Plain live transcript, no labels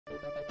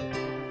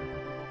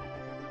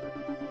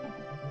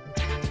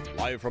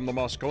Live from the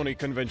Moscone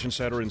Convention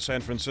Center in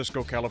San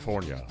Francisco,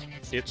 California,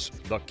 it's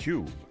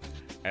theCUBE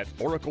at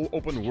Oracle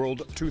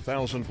OpenWorld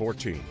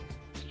 2014.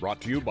 Brought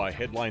to you by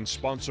headline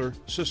sponsor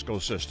Cisco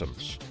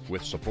Systems,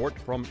 with support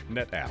from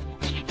NetApp.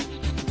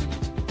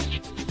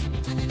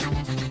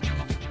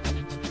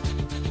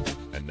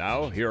 And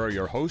now, here are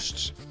your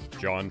hosts,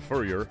 John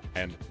Furrier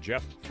and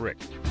Jeff Frick.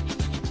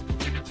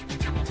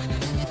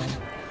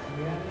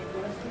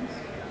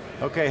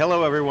 Okay,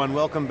 hello everyone,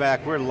 welcome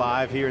back. We're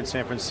live here in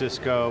San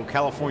Francisco,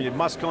 California,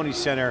 Moscone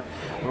Center,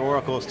 where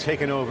Oracle has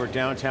taken over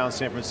downtown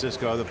San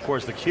Francisco. Of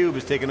course, theCUBE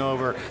has taken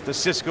over the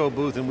Cisco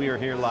booth, and we are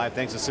here live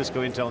thanks to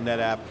Cisco, Intel,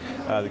 NetApp.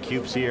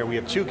 theCUBE's here. We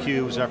have two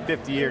CUBEs, our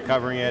 5th year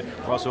covering it.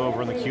 We're also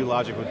over on the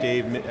QLogic with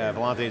Dave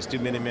Vellante and Stu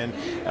Miniman.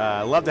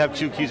 Love to have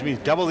two CUBEs, means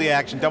double the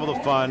action, double the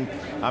fun.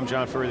 I'm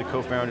John Furrier, the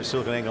co-founder of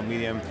SiliconANGLE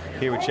Medium,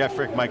 here with Jeff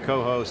Frick, my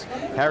co-host.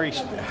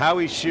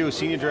 Howie Shu,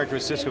 Senior Director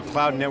of Cisco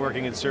Cloud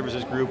Networking and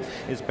Services Group,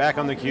 is back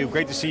on theCUBE.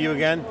 Great to see you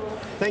again.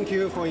 Thank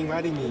you for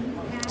inviting me.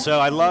 So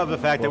I love the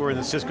fact that we're in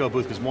the Cisco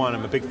booth, because one,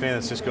 I'm a big fan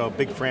of Cisco,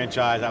 big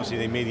franchise, obviously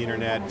they made the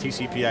internet,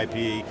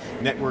 TCP/IP,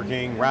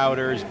 networking,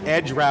 routers,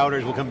 edge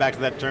routers, we'll come back to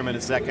that term in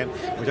a second.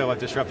 We talk about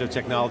disruptive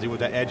technology, what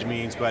that edge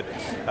means, but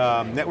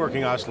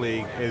networking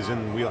obviously is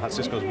in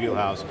Cisco's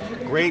wheelhouse.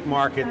 Great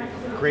market,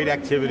 great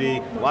activity,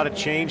 a lot of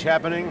change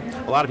happening,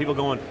 a lot of people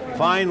going,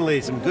 finally,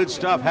 some good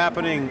stuff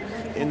happening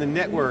in the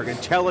network,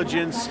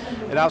 intelligence,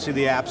 and obviously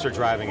the apps are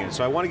driving it.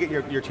 So I want to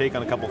get your take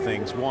on a couple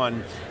things.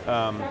 One,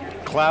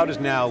 cloud is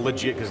now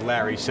legit because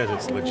Larry says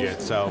it's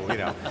legit. So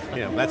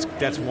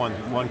that's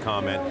one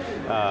comment.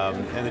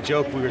 And the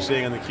joke we were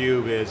saying on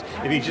theCUBE is,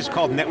 if he just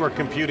called network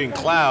computing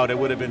cloud, it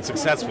would have been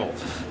successful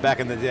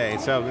back in the day.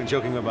 So I've been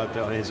joking about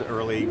his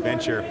early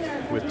venture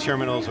with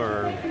terminals,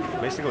 or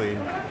basically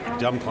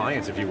dumb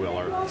clients, if you will,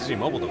 or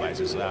mobile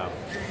devices.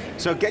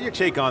 So get your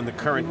take on the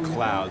current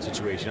cloud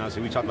situation.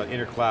 Obviously we talked about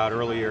intercloud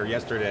earlier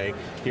yesterday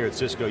here at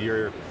Cisco,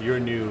 your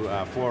new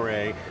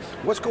foray.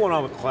 What's going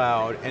on with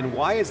cloud, and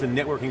why is the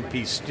networking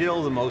piece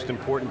still the most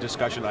important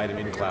discussion item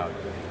in cloud?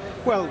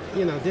 Well,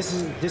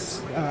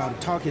 this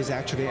talk is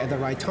actually at the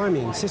right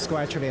timing. Cisco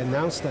actually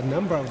announced a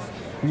number of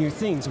new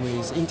things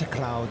with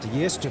Intercloud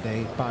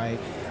yesterday by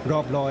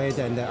Rob Lloyd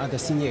and the other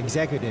senior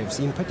executives.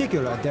 In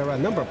particular, there are a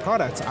number of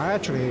products I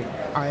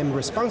am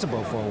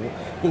responsible for,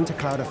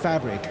 Intercloud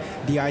Fabric.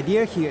 The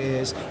idea here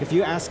is, if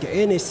you ask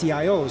any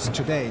CIOs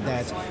today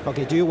that,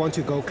 okay, do you want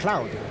to go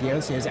cloud? The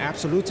answer is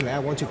absolutely, I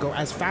want to go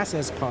as fast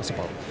as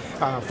possible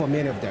for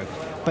many of them.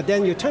 But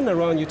then you turn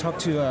around, you talk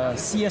to a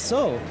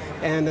CSO,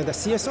 and the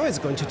CSO is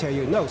going to tell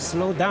you, no,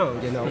 slow down,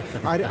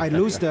 I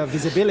lose the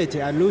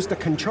visibility, I lose the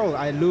control,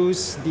 I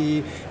lose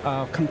the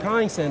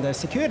compliance and the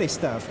security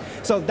stuff.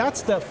 So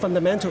that's the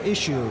fundamental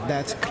issue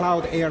that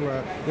cloud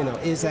era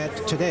is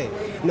at today.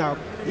 Now,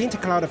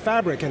 Intercloud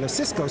Fabric and the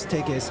Cisco's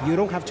take is, you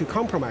don't have to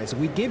compromise.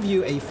 We give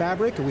you a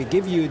fabric, we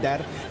give you that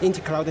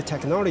intercloud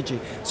technology,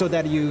 so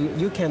that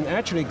you can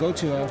actually go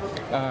to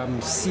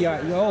a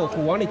CIO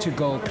who wanted to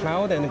go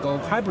cloud and go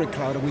hybrid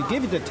cloud. We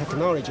give you the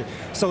technology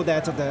so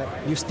that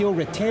you still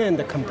retain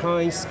the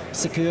compliance,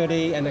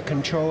 security, and the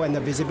control and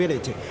the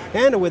visibility.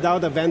 And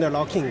without the vendor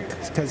lock-in,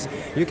 because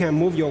you can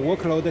move your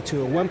workload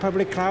to one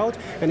public cloud,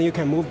 and you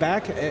can move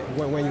back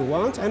when you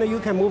want, and you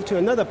can move to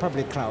another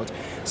public cloud.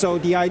 So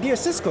the idea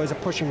Cisco is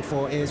pushing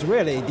for is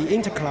really the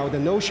intercloud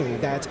notion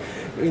that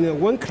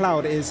one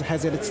cloud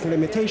has its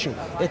limitation.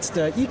 It's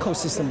the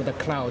ecosystem of the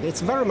cloud.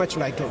 It's very much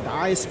like the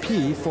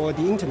ISP for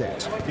the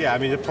internet. Yeah, I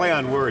mean, the play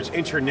on words,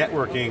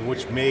 internetworking,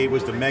 which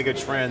was the mega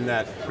trend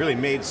that really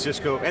made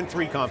Cisco, and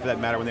 3Com for that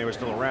matter when they were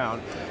still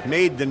around,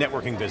 made the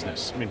networking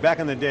business. I mean, back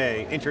in the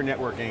day,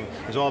 internetworking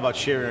was all about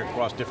sharing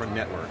across different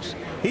networks.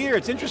 Here,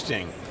 it's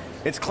interesting.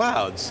 It's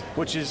clouds,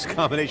 which is a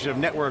combination of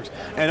networks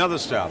and other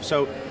stuff.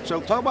 So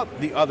talk about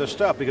the other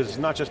stuff, because it's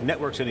not just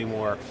networks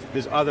anymore,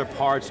 there's other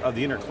parts of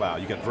the intercloud.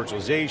 You got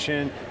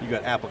virtualization, you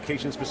got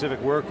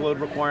application-specific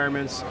workload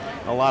requirements,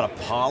 a lot of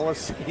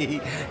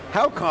policy.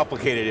 How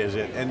complicated is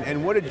it,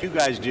 and what did you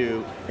guys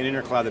do in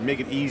intercloud that make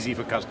it easy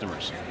for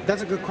customers?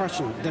 That's a good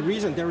question.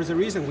 There is a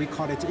reason we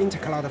call it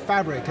Intercloud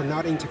Fabric and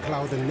not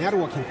Intercloud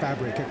Networking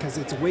Fabric, because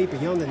it's way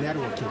beyond the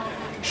networking.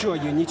 Sure,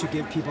 you need to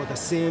give people the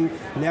same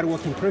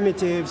networking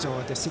primitives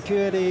or the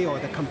security or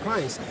the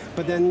compliance,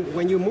 but then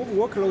when you move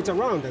workloads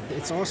around,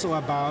 it's also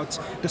about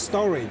the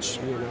storage.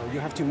 You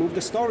have to move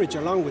the storage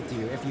along with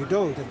you. If you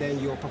don't,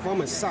 then your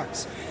performance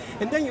sucks.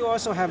 And then you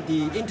also have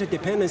the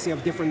interdependency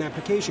of different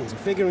applications,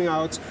 figuring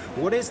out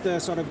what is the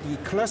sort of the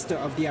cluster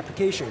of the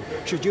application.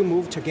 Should you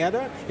move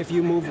together? If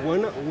you move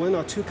one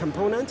or two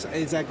components,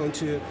 is that going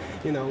to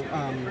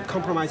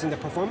compromising the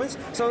performance?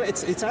 So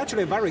it's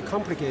actually very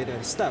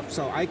complicated stuff.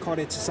 So I call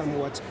it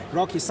somewhat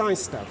rocky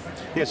science stuff.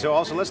 Yeah, so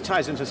also let's tie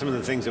into some of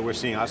the things that we're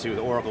seeing, obviously with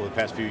Oracle the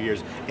past few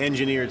years,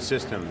 engineered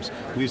systems.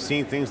 We've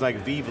seen things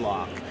like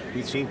vBlock,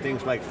 we've seen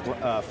things like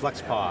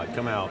FlexPod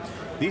come out.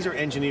 These are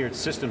engineered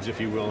systems, if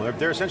you will.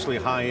 They're essentially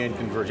high-end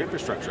converged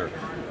infrastructure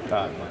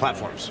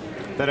platforms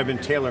that have been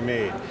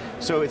tailor-made.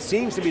 So it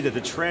seems to be that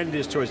the trend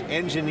is towards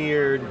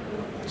engineered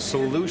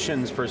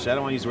solutions per se. I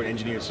don't want to use the word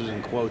engineers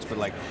in quotes, but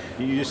like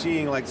you're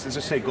seeing, like, let's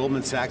just say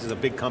Goldman Sachs is a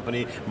big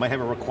company, might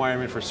have a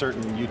requirement for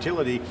certain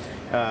utility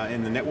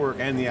in the network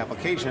and the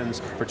applications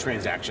for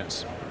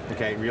transactions,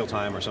 okay, real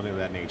time or something of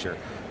that nature.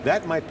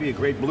 That might be a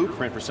great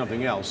blueprint for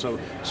something else.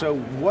 So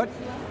what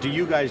do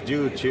you guys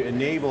do to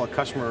enable a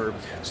customer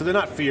so they're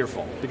not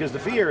fearful? Because the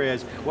fear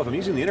is, well, if I'm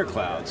using the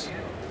interclouds,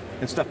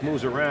 and stuff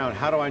moves around,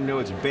 how do I know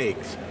it's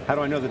baked? How do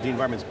I know that the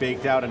environment's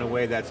baked out in a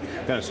way that's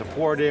going to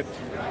support it,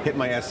 hit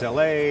my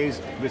SLAs,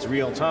 if it's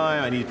real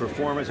time, I need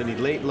performance, I need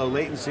low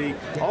latency.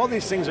 All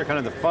these things are kind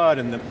of the FUD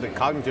and the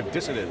cognitive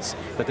dissonance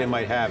that they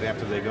might have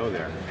after they go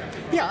there.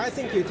 Yeah, I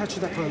think you touched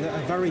upon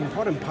a very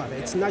important part.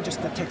 It's not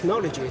just the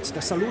technology, it's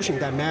the solution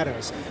that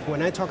matters.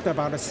 When I talked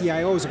about the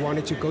CIOs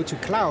wanted to go to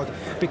cloud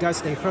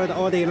because they heard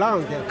all day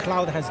long the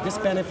cloud has this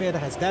benefit,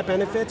 has that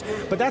benefit,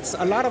 but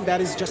a lot of that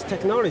is just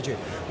technology.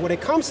 What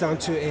it comes down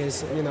to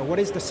is, what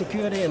is the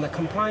security and the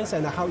compliance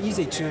and how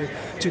easy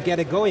to get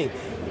it going.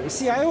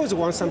 CIOs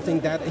want something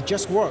that it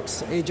just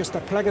works. It's just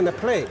a plug and a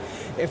play.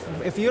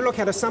 If you look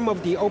at some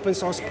of the open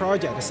source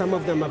projects, some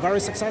of them are very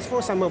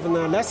successful, some of them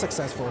are less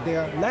successful. They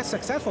are less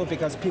successful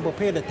because people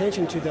paid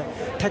attention to the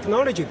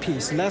technology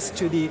piece, less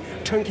to the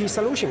turnkey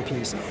solution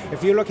piece.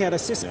 If you look at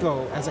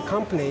Cisco as a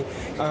company,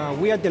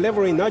 we are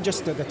delivering not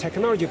just the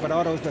technology, but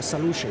also the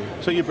solution.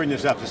 So you bring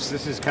this up,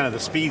 this is kind of the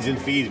speeds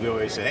and feeds we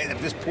always say. Hey,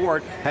 this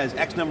port has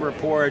X number of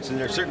ports and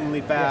they're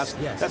certainly fast.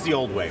 Yes. That's the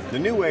old way. The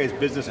new way is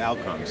business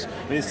outcomes.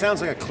 I mean, it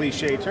sounds like a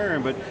cliche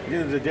term, but at the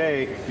end of the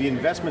day, the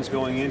investment's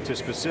going into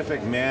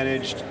specific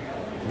managed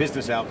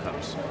business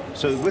outcomes.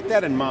 So with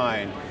that in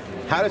mind,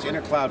 how does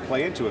intercloud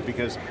play into it?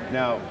 Because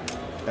now,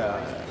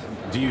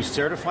 do you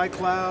certify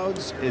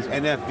clouds? Is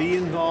NFV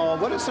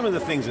involved? What are some of the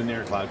things in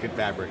intercloud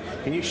fabric?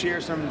 Can you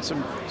share some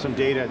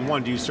data? And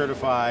one, do you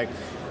certify?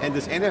 And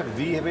does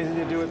NFV have anything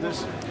to do with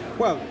this?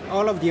 Well,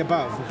 all of the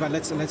above, but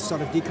let's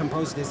sort of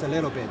decompose this a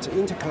little bit.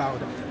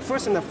 Intercloud,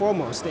 first and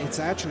foremost, it's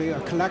actually a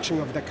collection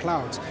of the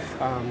clouds.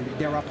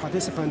 There are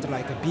participants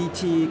like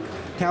BT,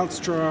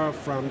 Telstra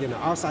from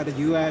outside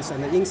the US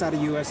and inside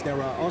the US.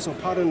 There are also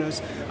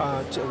partners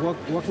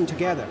working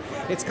together.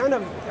 It's kind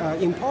of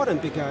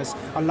important because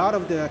a lot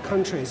of the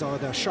countries or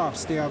the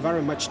shops, they are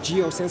very much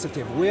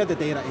geo-sensitive, where the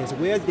data is,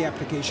 where the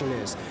application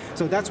is.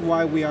 So that's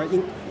why we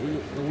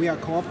are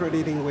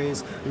cooperating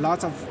with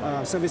lots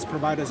of service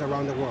providers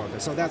around the world.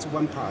 So that's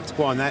one part.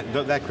 Well, and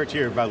that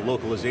criteria about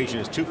localization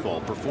is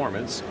twofold: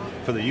 performance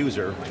for the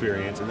user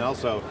experience, and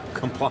also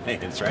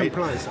compliance, right?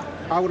 Compliance.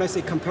 I would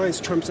say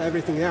compliance trumps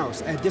everything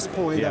else at this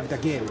point of the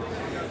game.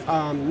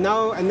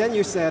 Now, and then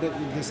you said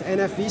this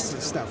NFV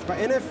stuff, but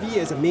NFV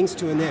is a means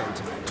to an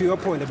end. To your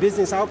point, the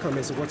business outcome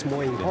is what's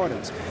more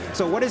important.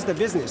 So what is the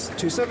business?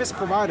 To service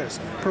providers,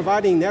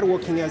 providing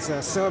networking as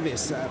a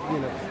service,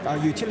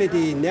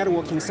 utility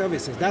networking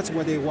services, that's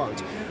what they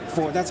want.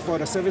 That's for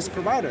the service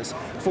providers.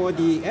 For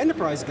the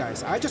enterprise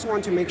guys, I just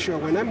want to make sure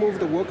when I move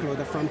the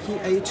workload from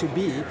A to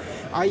B,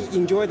 I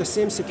enjoy the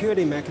same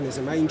security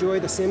mechanism, I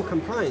enjoy the same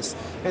compliance.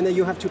 And then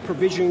you have to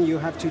provision, you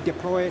have to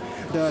deploy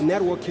the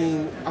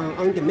networking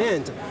on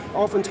demand.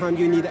 Oftentimes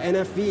you need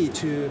NFV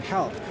to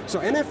help. So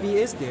NFV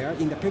is there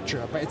in the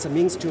picture, but it's a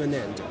means to an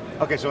end.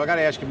 Okay, so I got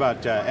to ask you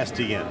about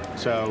SDN.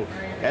 So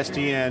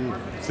SDN,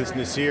 since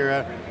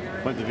Nicira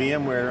went to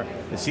VMware,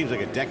 it seems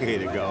like a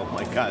decade ago.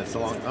 My God, it's a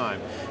long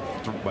time.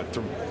 What,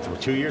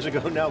 2 years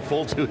ago now,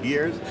 full 2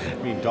 years? I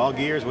mean, dog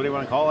years, what do you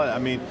want to call it? I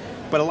mean,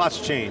 but a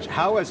lot's changed.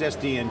 How has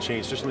SDN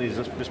changed? Certainly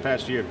this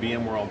past year at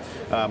VMworld,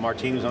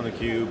 Martin was on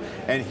theCUBE,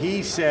 and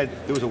he said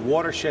there was a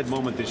watershed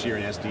moment this year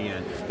in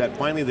SDN, that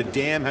finally the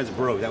dam has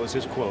broke, that was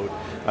his quote,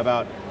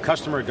 about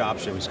customer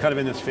adoption. He's kind of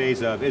in this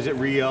phase of, is it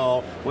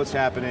real? What's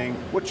happening?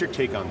 What's your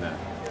take on that?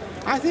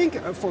 I think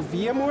for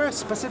VMware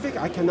specific,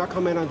 I cannot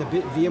comment on the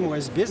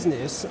VMware's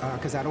business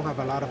because I don't have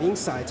a lot of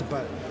insight,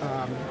 but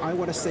I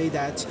want to say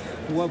that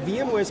what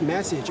VMware's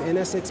message,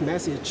 NSX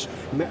message,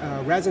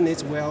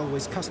 resonates well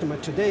with customer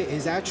today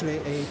is actually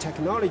a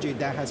technology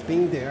that has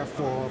been there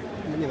for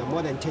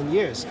more than 10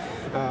 years.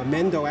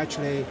 Mendo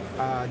actually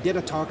did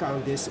a talk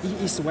on this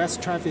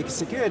east-west traffic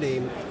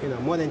security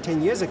more than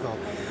 10 years ago.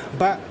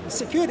 But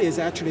security is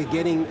actually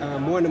getting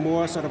more and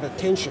more sort of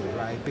attention,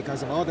 right,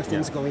 because of all the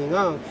things going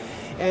on.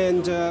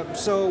 And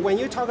so when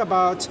you talk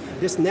about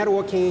this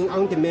networking,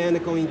 on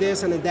demand, going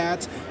this and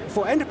that,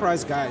 for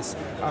enterprise guys,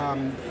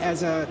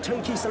 as a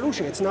turnkey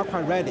solution, it's not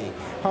quite ready.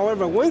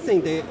 However, one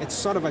thing it's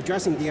sort of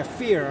addressing their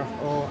fear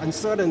or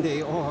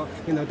uncertainty or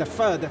the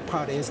FUD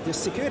part is the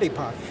security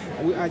part.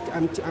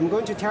 I'm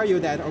going to tell you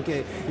that,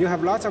 okay, you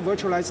have lots of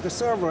virtualized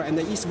server and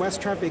the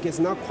east-west traffic is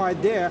not quite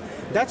there.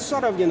 That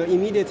sort of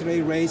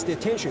immediately raised the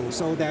attention.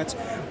 So that's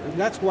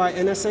why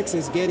NSX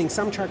is getting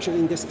some traction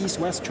in this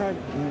east-west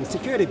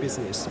security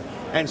business.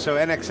 And so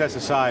NXS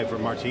aside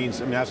from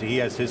Martin's, I mean, obviously he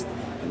has his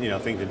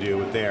thing to do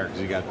with there because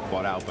he got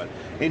bought out, but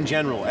in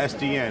general,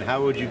 SDN,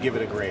 how would you give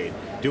it a grade?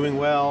 Doing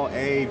well,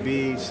 A,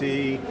 B,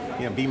 C,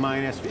 B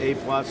minus, A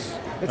plus?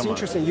 It's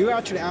interesting, you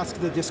actually asked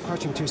this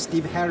question to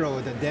Steve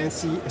Harrell, the then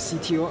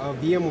CTO of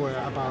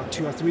VMware about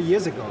 2 or 3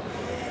 years ago.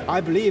 I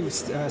believe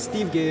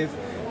Steve gave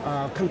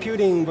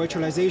computing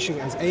virtualization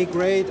as A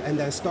grade, and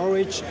then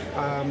storage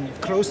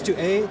close to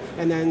A,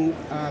 and then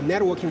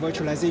networking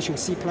virtualization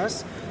C+.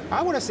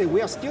 I would say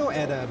we are still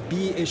at a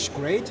B-ish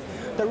grade.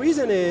 The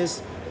reason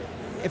is,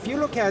 if you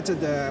look at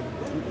the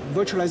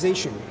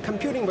virtualization,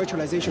 computing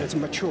virtualization is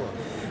mature.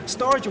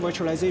 Storage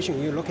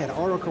virtualization, you look at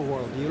Oracle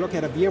World, you look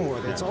at a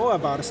VMworld, it's all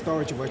about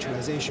storage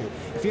virtualization.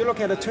 If you look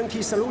at a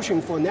turnkey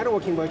solution for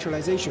networking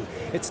virtualization,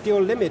 it's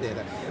still limited.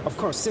 Of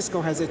course, Cisco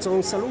has its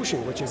own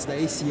solution, which is the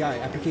ACI,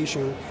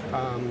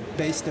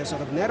 application-based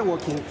sort of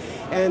networking.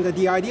 And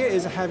the idea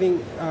is having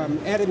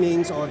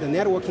admins or the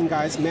networking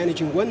guys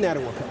managing one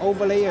network,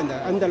 overlay and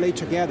underlay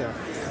together.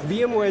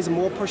 VMware is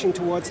more pushing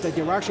towards the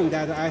direction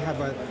that I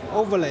have an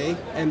overlay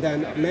and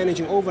then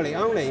managing overlay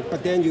only,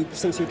 but then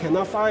since you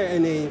cannot fire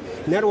any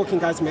networking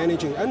guys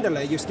managing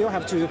underlay, you still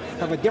have to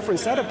have a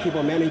different set of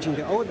people managing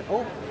the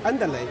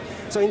underlay.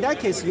 So in that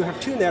case, you have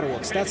two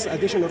networks. That's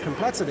additional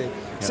complexity.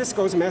 Yep.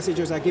 Cisco's message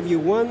is I give you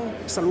one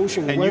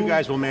solution. And you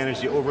guys will manage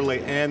the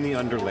overlay and the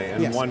underlay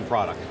in one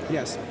product.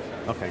 Yes.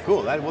 Okay,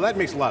 cool. Well, that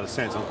makes a lot of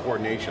sense on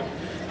coordination.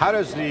 How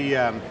does the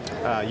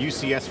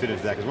UCS fit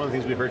into that? Because one of the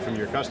things we've heard from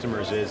your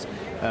customers is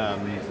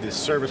this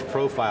service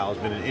profile has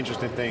been an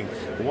interesting thing.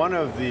 One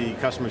of the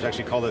customers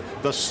actually called it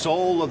the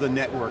soul of the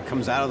network,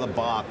 comes out of the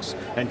box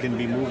and can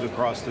be moved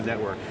across the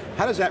network.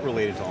 How does that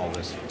relate to all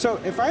this? So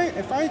if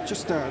I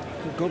just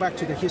go back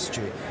to the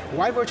history,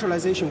 why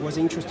virtualization was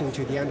interesting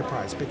to the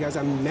enterprise? Because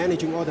I'm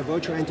managing all the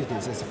virtual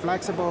entities. It's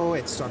flexible,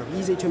 it's sort of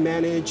easy to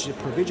manage,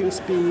 provision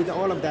speed,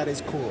 all of that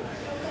is cool.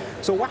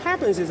 So what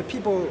happens is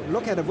people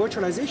look at the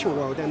virtualization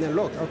world and then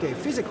look, okay,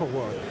 physical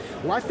world.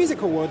 Why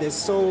physical world is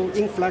so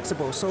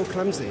inflexible, so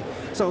clumsy?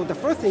 So the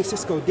first thing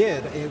Cisco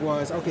did, it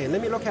was, okay,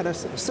 let me look at the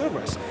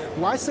servers.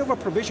 Why server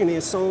provisioning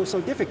is so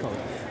difficult?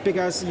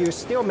 Because you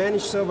still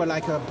manage server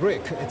like a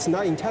brick. It's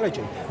not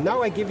intelligent.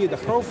 Now I give you the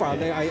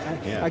profile,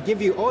 I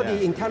give you all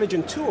the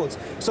intelligent tools.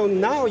 So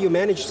now you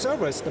manage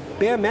servers, the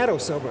bare metal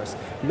servers.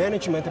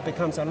 Management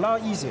becomes a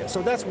lot easier.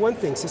 So that's one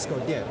thing Cisco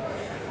did.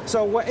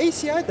 So what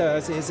ACI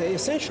does is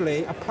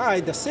essentially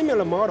apply the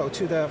similar model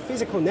to the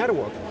physical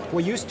network.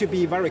 What used to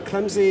be very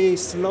clumsy,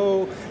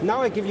 slow,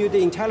 now I give you the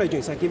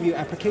intelligence, I give you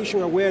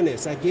application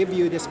awareness, I give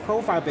you this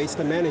profile-based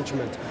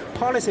management,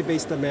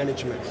 policy-based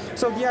management.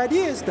 So the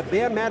idea is the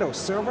bare metal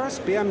servers,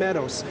 bare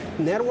metal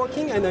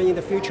networking, and then in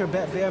the future,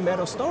 bare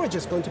metal storage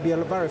is going to be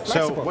very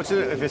flexible. So what's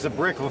it, if it's a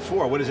brick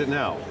before, what is it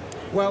now?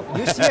 Well,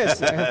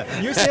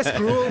 UCS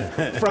grew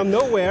from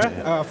nowhere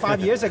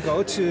 5 years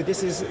ago to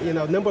this is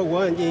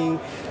 #1 in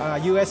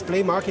US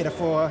play market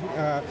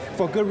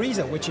for good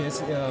reason, which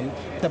is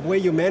the way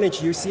you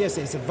manage UCS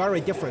is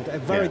very different, a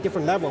very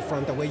different level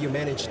from the way you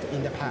managed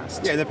in the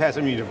past. Yeah, in the past,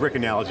 I mean, the brick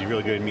analogy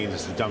really good. It means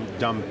it's a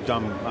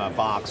dumb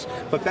box.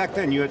 But back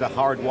then, you had to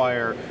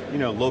hardwire,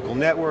 local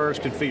networks,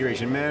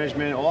 configuration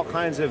management, all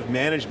kinds of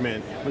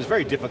management was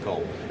very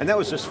difficult, and that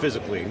was just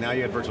physically. Now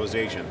you have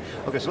virtualization.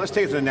 Okay, so let's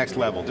take it to the next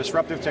level.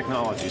 Disruptive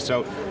technology.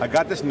 So I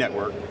got this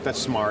network that's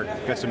smart,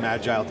 got some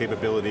agile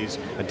capabilities,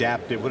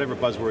 adaptive, whatever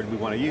buzzword we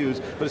want to use,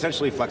 but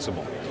essentially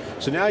flexible.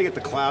 So now you get the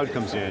cloud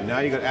comes in, now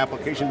you got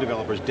application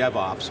developers,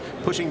 DevOps,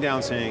 pushing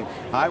down saying,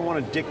 I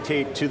want to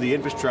dictate to the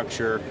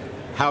infrastructure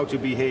how to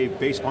behave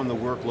based on the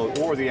workload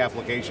or the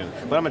application.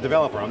 But I'm a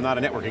developer, I'm not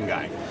a networking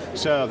guy.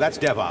 So that's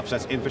DevOps,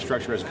 that's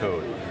infrastructure as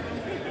code.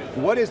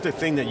 What is the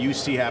thing that you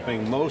see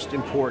happening most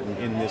important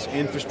in this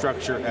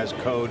infrastructure as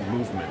code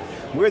movement?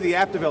 Where the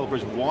app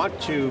developers want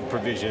to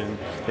provision,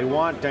 they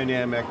want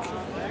dynamic,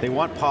 they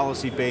want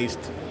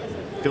policy-based,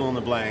 fill in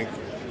the blank,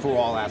 for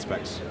all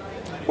aspects.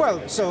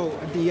 Well, so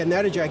the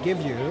analogy I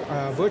give you,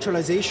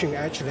 virtualization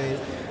actually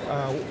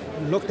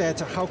looked at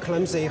how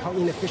clumsy, how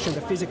inefficient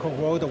the physical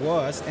world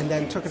was, and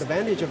then took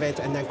advantage of it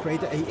and then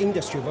created an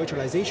industry,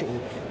 virtualization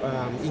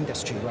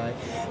industry, right?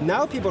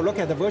 Now people look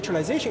at the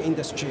virtualization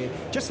industry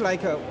just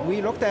like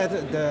we looked at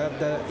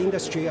the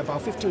industry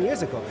about 15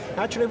 years ago.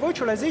 Actually,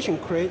 virtualization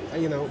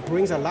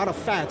brings a lot of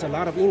fat, a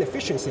lot of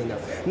inefficiency now.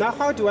 Now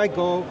how do I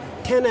go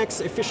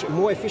 10x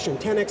more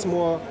efficient, 10x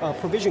more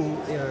provision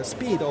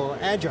speed or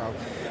agile?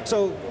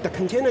 So the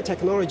container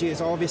technology is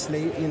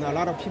obviously, a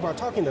lot of people are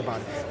talking about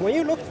it. When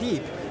you look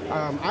deep,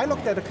 I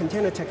looked at the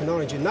container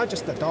technology, not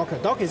just the Docker.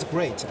 Docker is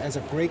great, as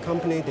a great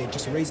company, they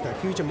just raised a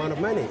huge amount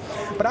of money.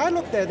 But I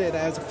looked at it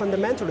as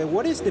fundamentally,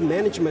 what is the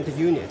management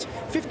unit?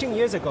 15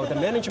 years ago, the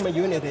management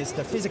unit is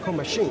the physical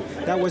machine.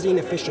 That was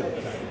inefficient.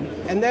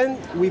 And then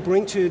we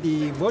bring to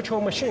the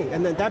virtual machine,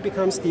 and then that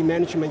becomes the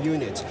management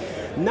unit.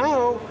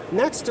 Now,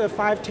 next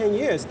 5-10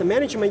 years, the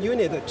management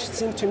unit, it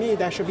seems to me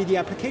that should be the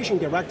application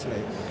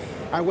directly.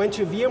 I went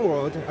to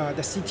VMworld,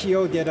 the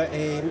CTO did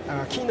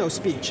a keynote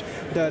speech.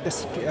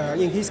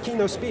 In his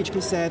keynote speech,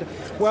 he said,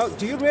 well,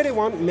 do you really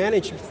want to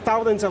manage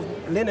thousands of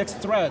Linux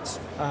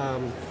threads?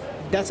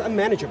 That's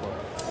unmanageable.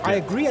 I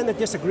agree and I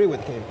disagree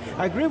with him.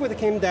 I agree with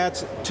him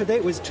that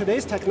with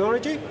today's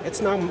technology,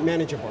 it's not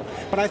manageable.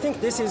 But I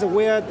think this is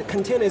where the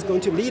container is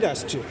going to lead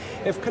us to.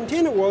 If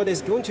container world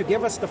is going to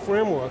give us the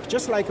framework,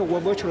 just like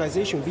what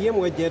virtualization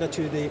VMware did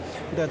to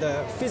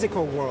the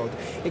physical world,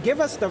 it gives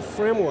us the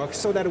framework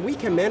so that we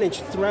can manage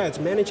threads,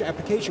 manage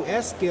application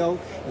at scale,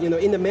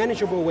 in a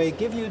manageable way,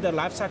 give you the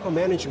lifecycle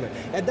management.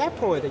 At that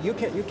point, you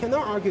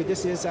cannot argue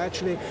this is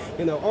actually,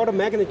 order of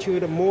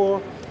magnitude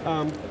more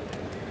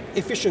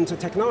efficient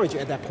technology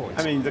at that point.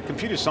 I mean, the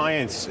computer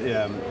science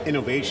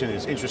innovation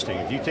is interesting.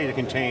 If you take a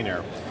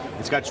container,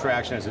 it's got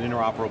traction as an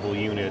interoperable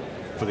unit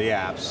for the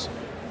apps.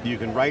 You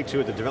can write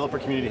to it, the developer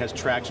community has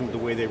traction with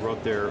the way they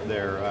wrote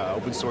their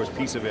open source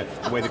piece of it,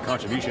 the way the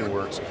contribution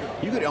works.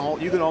 You could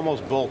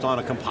almost bolt on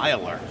a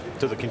compiler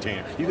to the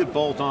container. You could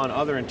bolt on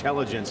other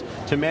intelligence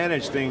to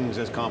manage things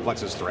as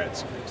complex as threads.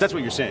 So that's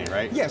what you're saying,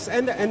 right? Yes,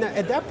 and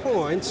at that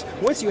point,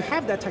 once you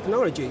have that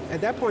technology, at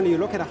that point you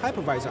look at a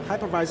hypervisor.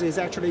 Hypervisor is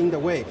actually in the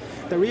way.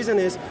 The reason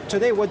is,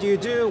 today what do you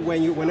do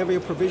whenever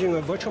you're provisioning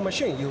a virtual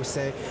machine? You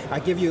say, I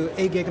give you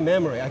 8 gig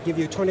memory, I give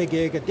you 20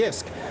 gig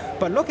disk.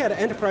 But look at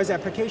enterprise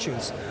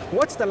applications.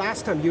 What's the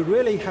last time you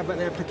really have an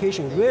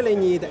application, really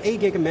need 8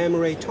 gig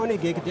memory, 20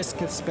 gig disk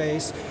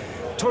space,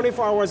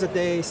 24 hours a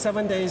day,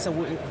 7 days a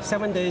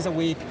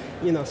week,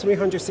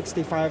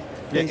 365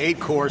 days. Yeah, 8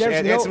 cores,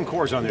 add some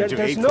cores on there too, 8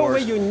 cores. There's no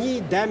way you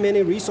need that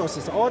many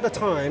resources all the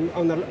time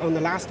on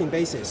the lasting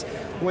basis.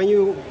 When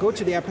you go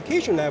to the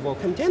application level,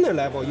 container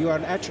level, you are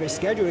actually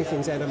scheduling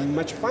things at a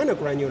much finer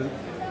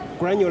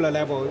granular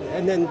level,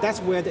 and then that's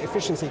where the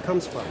efficiency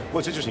comes from. Well,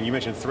 it's interesting, you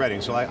mentioned threading,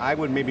 so I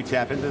would maybe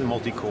tap into the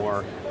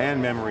multi-core and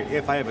memory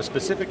if I have a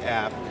specific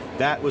app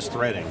that was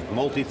threading,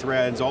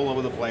 multi-threads all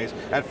over the place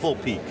at full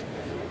peak.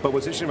 But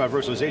what's interesting about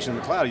virtualization in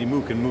the cloud,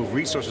 you can move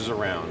resources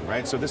around,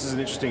 right? So this is an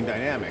interesting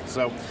dynamic.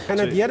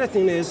 The other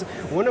thing is,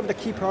 one of the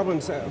key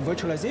problems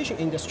virtualization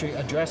industry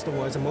addressed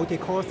was a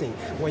multi-core thing.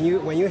 When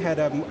you had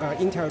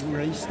Intel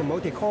released the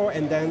multi-core,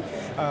 and then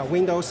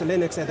Windows,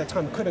 Linux at the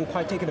time couldn't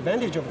quite take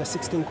advantage of the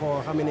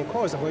 16-core, how many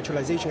cores,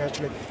 virtualization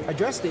actually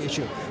addressed the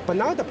issue. But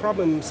now the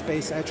problem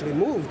space actually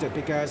moved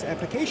because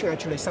application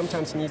actually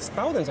sometimes needs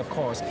thousands of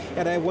cores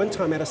at one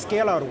time at a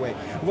scale-out way.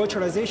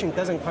 Virtualization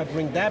doesn't quite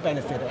bring that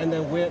benefit, and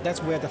then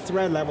that's where the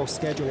thread level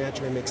scheduling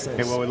actually makes sense.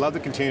 Okay, well, we love the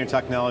container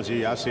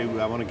technology. Obviously,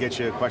 I want to get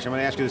you a question. I'm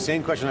going to ask you the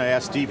same question I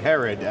asked Steve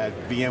Herod at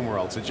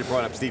VMworld, since you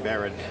brought up Steve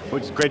Herod,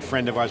 which is a great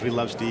friend of ours. We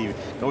love Steve.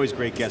 Always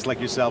great guest, like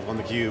yourself on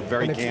theCUBE,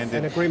 very candid.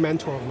 And a great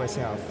mentor of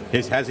myself.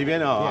 Has he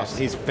been? Oh, yes.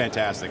 He's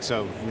fantastic.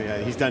 So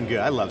he's done good.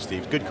 I love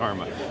Steve. Good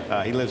karma.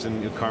 He lives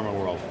in the karma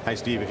world. Hi,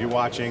 Steve. If you're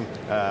watching,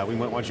 we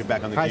want you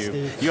back on theCUBE. Hi,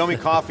 Steve. You owe me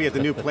coffee at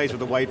the new place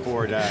with the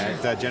whiteboard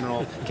at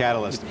General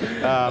Catalyst.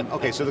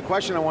 Okay, so the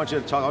question I want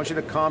you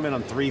to comment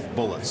on 3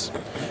 bullets.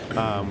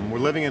 We're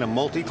living in a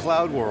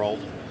multi-cloud world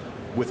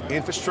with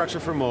infrastructure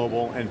for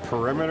mobile and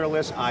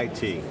perimeterless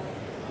IT.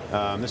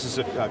 This is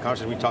a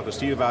conversation we talked to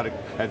Steve about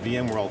at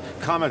VMworld.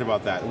 Comment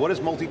about that. What does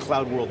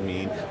multi-cloud world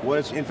mean? What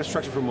does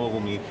infrastructure for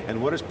mobile mean?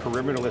 And what does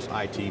perimeterless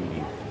IT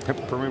mean?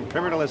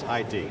 Perimeterless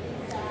IT.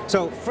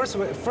 So first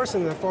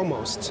and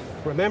foremost,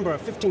 remember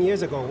 15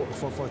 years ago,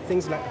 for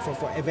things like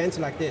for events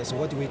like this,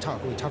 what do we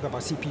talk? We talk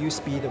about CPU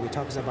speed, we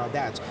talk about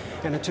that,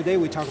 and today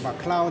we talk about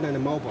cloud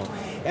and mobile.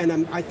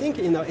 And I think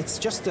it's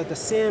just the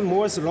same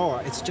Moore's law.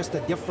 It's just a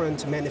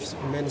different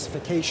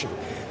magnification.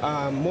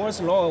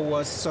 Moore's law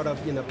was sort of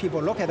people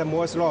look at the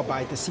Moore's law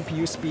by the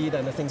CPU speed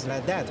and things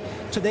like that.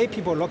 Today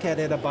people look at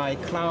it by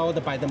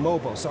cloud, by the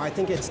mobile. So I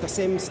think it's the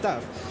same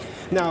stuff.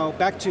 Now,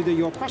 back to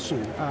your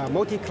question,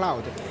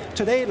 multi-cloud.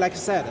 Today, like I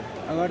said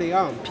early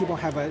on, people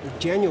have a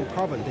genuine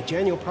problem. The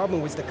genuine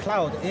problem with the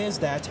cloud is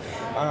that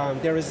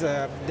there is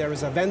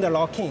a vendor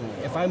lock-in.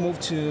 If I move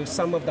to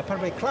some of the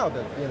public cloud,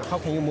 how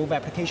can you move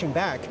application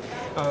back?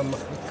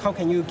 How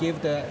can you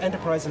give the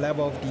enterprise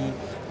level of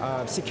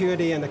the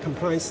security and the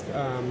compliance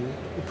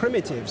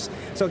primitives?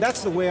 So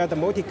that's where the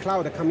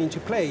multi-cloud come into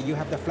play. You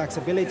have the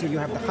flexibility, you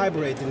have the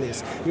hybrid in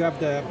this, you have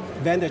the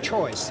vendor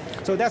choice.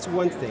 So that's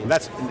one thing.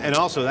 That's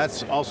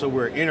also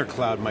where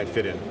intercloud might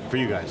fit in for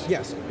you guys.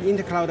 Yes,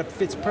 intercloud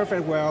fits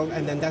perfect well,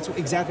 and then that's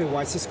exactly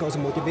why Cisco's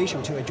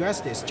motivation to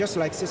address this. Just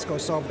like Cisco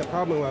solved the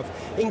problem of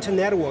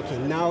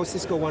inter-networking, now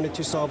Cisco wanted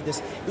to solve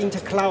this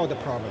intercloud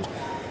problem.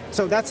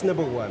 So that's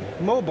number one.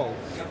 Mobile,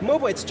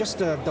 it's just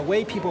the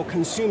way people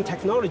consume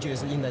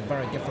technologies in a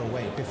very different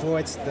way. Before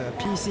it's the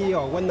PC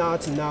or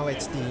whatnot, now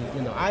it's the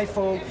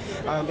iPhone.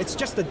 It's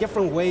just a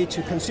different way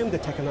to consume the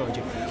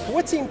technology.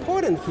 What's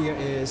important here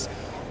is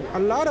a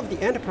lot of the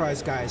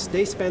enterprise guys,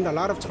 they spend a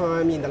lot of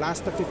time in the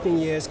last 15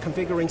 years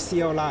configuring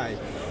CLI.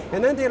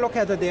 and then they look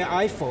at their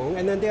iPhone,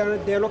 and then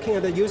they're looking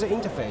at the user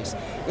interface.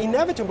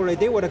 Inevitably,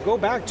 they would go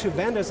back to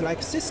vendors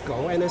like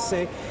Cisco and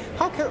say,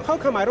 how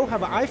come I don't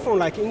have an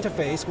iPhone-like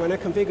interface when I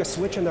configure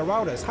switch and the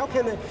routers? How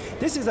can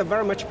this is a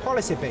very much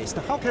policy-based.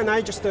 How can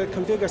I just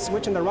configure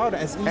switch and the router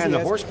as easy as... And the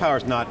horsepower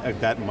is not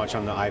that much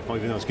on the iPhone,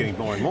 even though it's getting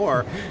more and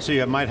more. So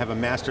you might have a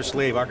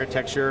master-slave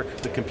architecture,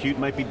 the compute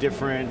might be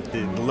different,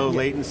 the low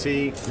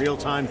latency,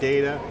 real-time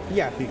data.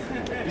 Yeah,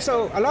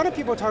 so a lot of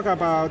people talk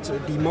about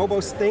the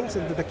mobile things,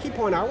 and the key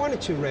point I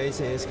wanted to raise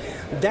is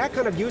that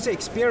kind of user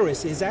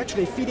experience is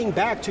actually feeding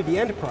back to the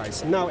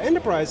enterprise. Now,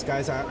 enterprise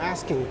guys are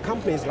asking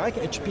companies like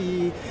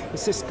HP,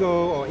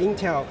 Cisco, or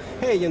Intel,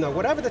 hey,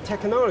 whatever the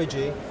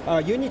technology,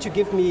 you need to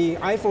give me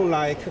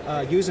iPhone-like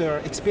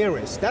user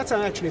experience. That's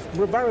actually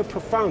a very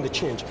profound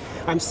change.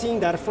 I'm seeing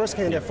that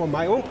firsthand for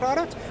my own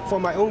product, for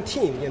my own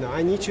team.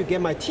 I need to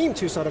get my team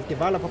to sort of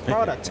develop a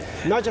product,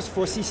 not just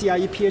for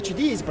CCIE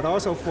PhDs, but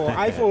also for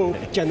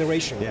iPhone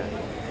generation. Yeah.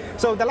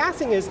 So the last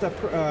thing is the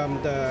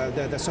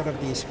sort of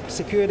the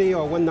security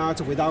or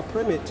whatnot without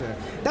perimeter.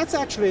 That's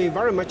actually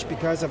very much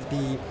because of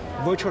the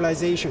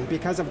virtualization,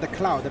 because of the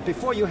cloud.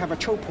 Before you have a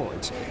choke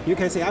point, you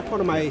can say, I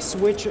put my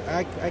switch,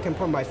 I can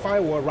put my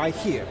firewall right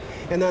here,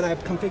 and then I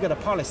configure the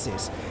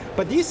policies.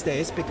 But these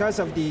days, because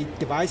of the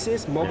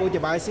devices, mobile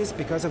devices,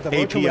 because of the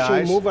virtual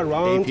machine move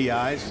around,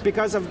 APIs.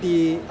 because of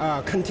the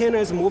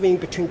containers moving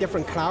between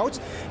different clouds,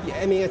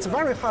 I mean, it's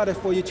very hard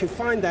for you to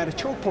find that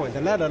choke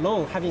point, let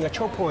alone having a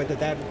choke point,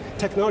 that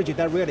technology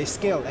that really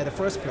scaled at the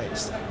first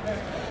place.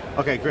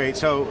 Okay, great.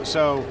 So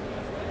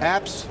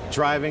apps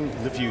driving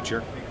the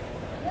future,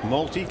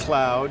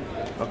 multi-cloud,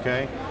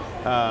 okay,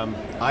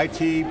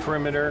 IT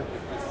perimeter,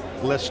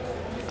 less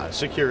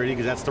security,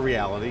 because that's the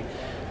reality.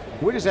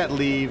 Where does that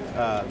leave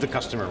the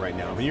customer right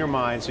now? In your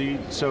mind,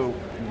 so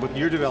what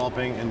you're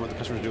developing and what the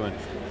customer's doing,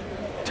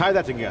 tie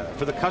that together.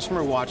 For the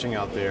customer watching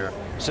out there,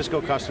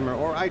 Cisco customer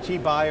or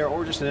IT buyer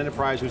or just an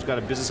enterprise who's got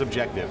a business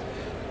objective,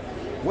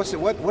 what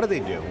do they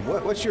do?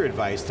 What's your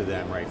advice to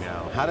them right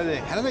now? How do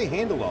they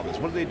handle all this?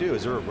 What do they do?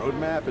 Is there a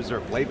roadmap? Is there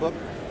a playbook?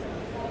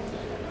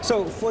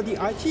 So for the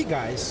IT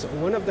guys,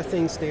 one of the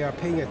things they are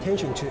paying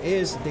attention to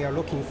is they are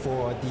looking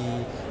for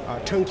the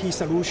turnkey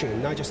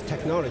solution, not just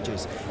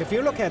technologies. If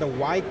you look at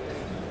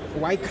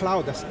why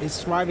cloud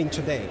is thriving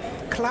today,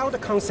 cloud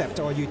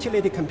concept or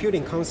utility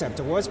computing concept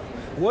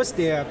was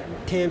there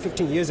 10,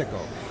 15 years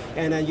ago.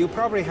 And you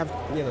probably have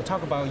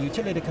talked about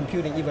utility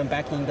computing even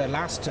back in the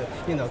last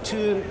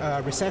 2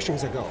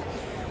 recessions ago.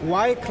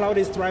 Why cloud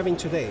is thriving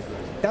today?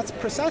 That's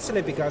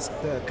precisely because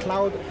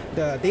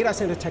the data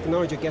center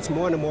technology gets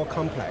more and more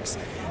complex.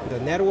 The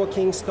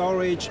networking,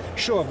 storage,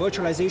 sure,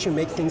 virtualization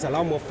makes things a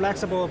lot more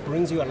flexible,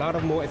 brings you a lot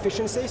of more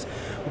efficiencies,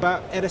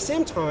 but at the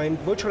same time,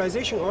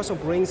 virtualization also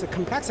brings a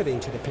complexity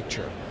into the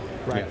picture.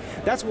 Right.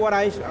 Yeah. That's what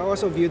I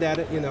also view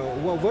that,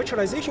 well,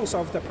 virtualization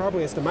solves the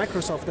problem is the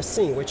Microsoft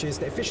thing, which is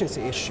the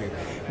efficiency issue.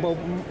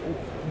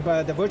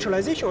 But the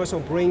virtualization also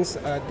brings,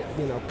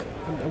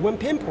 one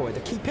pinpoint, a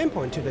key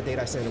pinpoint to the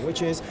data center,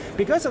 which is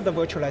because of the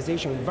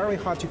virtualization, very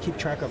hard to keep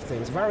track of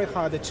things, very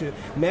hard to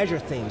measure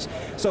things.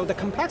 So the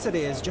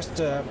complexity is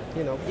just,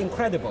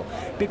 incredible.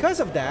 Because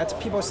of that,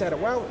 people said,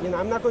 well,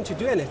 I'm not going to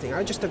do anything.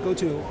 I just go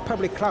to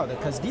public cloud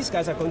because these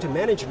guys are going to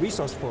manage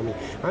resource for me.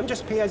 I'm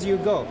just pay as you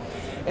go.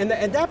 And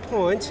at that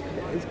point,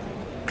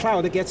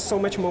 cloud gets so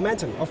much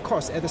momentum. Of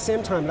course, at the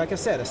same time, like I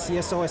said, the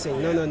CSO is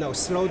saying, no,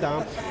 slow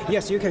down.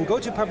 Yes, you can go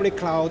to public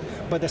cloud,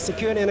 but the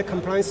security and the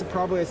compliance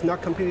problem is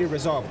not completely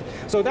resolved.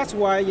 So that's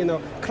why,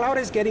 cloud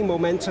is getting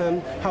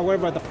momentum.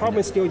 However, the problem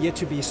is still yet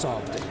to be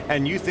solved.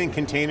 And you think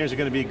containers are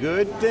going to be a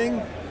good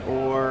thing,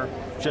 or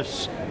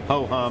just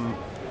ho-hum?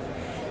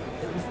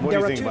 What do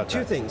you think about that?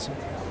 There are two things.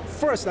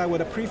 First, I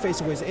would preface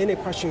with any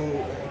question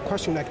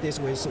like this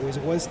with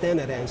one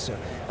standard answer.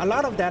 A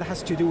lot of that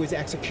has to do with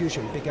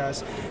execution,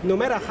 because no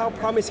matter how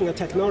promising a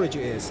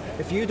technology is,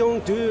 if you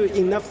don't do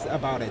enough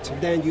about it,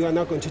 then you are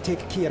not going to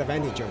take key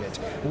advantage of it.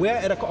 We're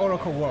at an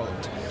Oracle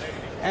world.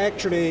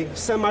 Actually,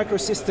 Sun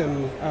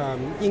Microsystem,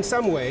 in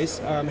some ways,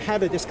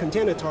 had this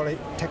container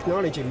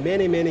technology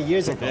many, many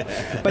years ago,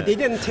 but they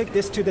didn't take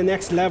this to the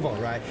next level,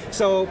 right?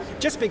 So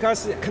just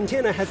because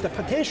container has the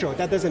potential,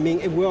 that doesn't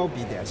mean it will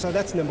be there. So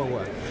that's number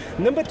one.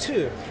 Number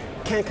two,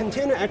 can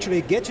container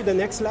actually get to the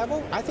next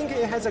level? I think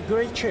it has a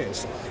great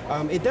chance.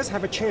 It does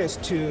have a chance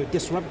to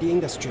disrupt the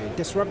industry,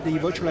 disrupt the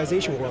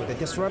virtualization world,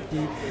 disrupt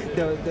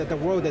the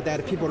world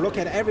that people look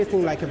at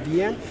everything like a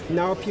VM.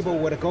 Now people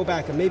would go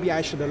back and maybe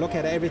I should look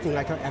at everything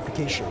like an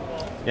application.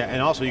 Yeah,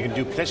 and also you can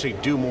potentially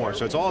do more.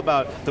 So it's all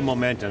about the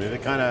momentum. If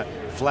it kind of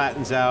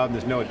flattens out and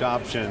there's no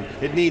adoption,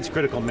 it needs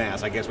critical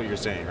mass, I guess what you're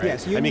saying, right?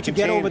 Yes, you need to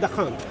get over the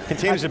hump.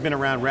 Containers have been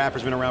around,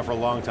 wrappers have been around for a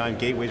long time,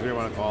 gateways, whatever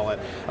you want to call it.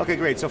 Okay,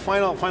 great, so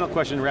final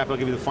question to wrap, I'll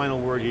give you the final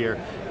word here.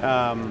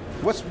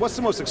 What's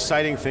the most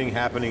exciting thing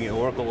happening in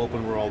Oracle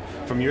OpenWorld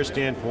from your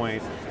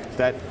standpoint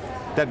that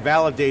that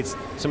validates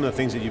some of the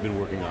things that you've been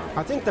working on?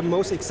 I think the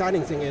most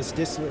exciting thing is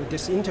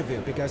this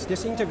interview, because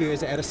this interview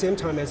is at the same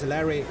time as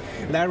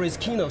Larry's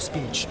keynote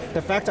speech.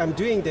 The fact I'm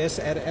doing this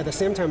at the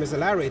same time as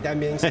Larry, that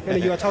means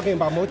and you are talking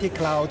about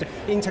multi-cloud,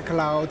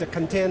 inter-cloud,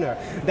 container.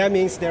 That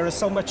means there is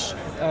so much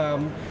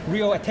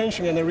real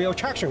attention and real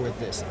traction with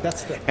this.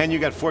 And you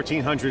got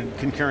 1,400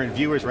 concurrent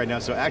viewers right now,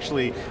 so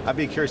actually, I'd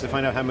be curious to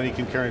find out how many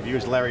concurrent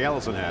viewers Larry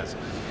Ellison has.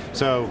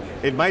 So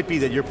it might be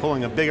that you're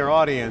pulling a bigger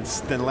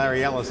audience than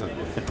Larry Ellison.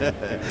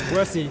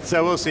 We'll see.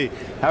 So we'll see.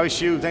 Howie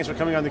Hsu, thanks for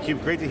coming on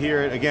theCUBE. Great to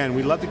hear it. Again,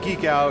 we love to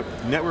geek out.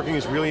 Networking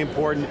is really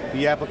important.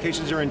 The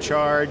applications are in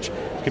charge.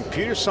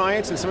 Computer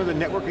science and some of the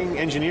networking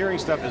engineering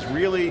stuff is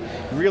really,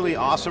 really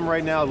awesome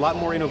right now. A lot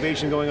more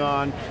innovation going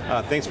on.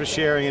 Thanks for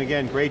sharing. And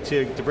again, great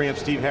to bring up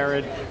Steve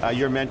Herod,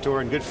 your mentor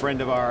and good friend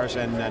of ours,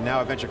 and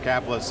now a venture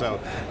capitalist. So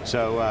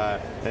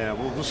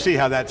we'll see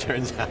how that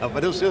turns out.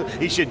 But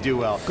he should do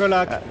well. Good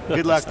luck.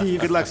 Good luck.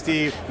 Steve. Good luck,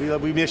 Steve.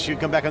 We miss you.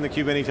 Come back on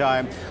theCUBE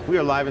anytime. We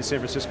are live in San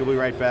Francisco. We'll be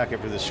right back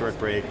after this short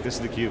break. This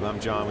is theCUBE. I'm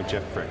John with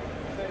Jeff Frick.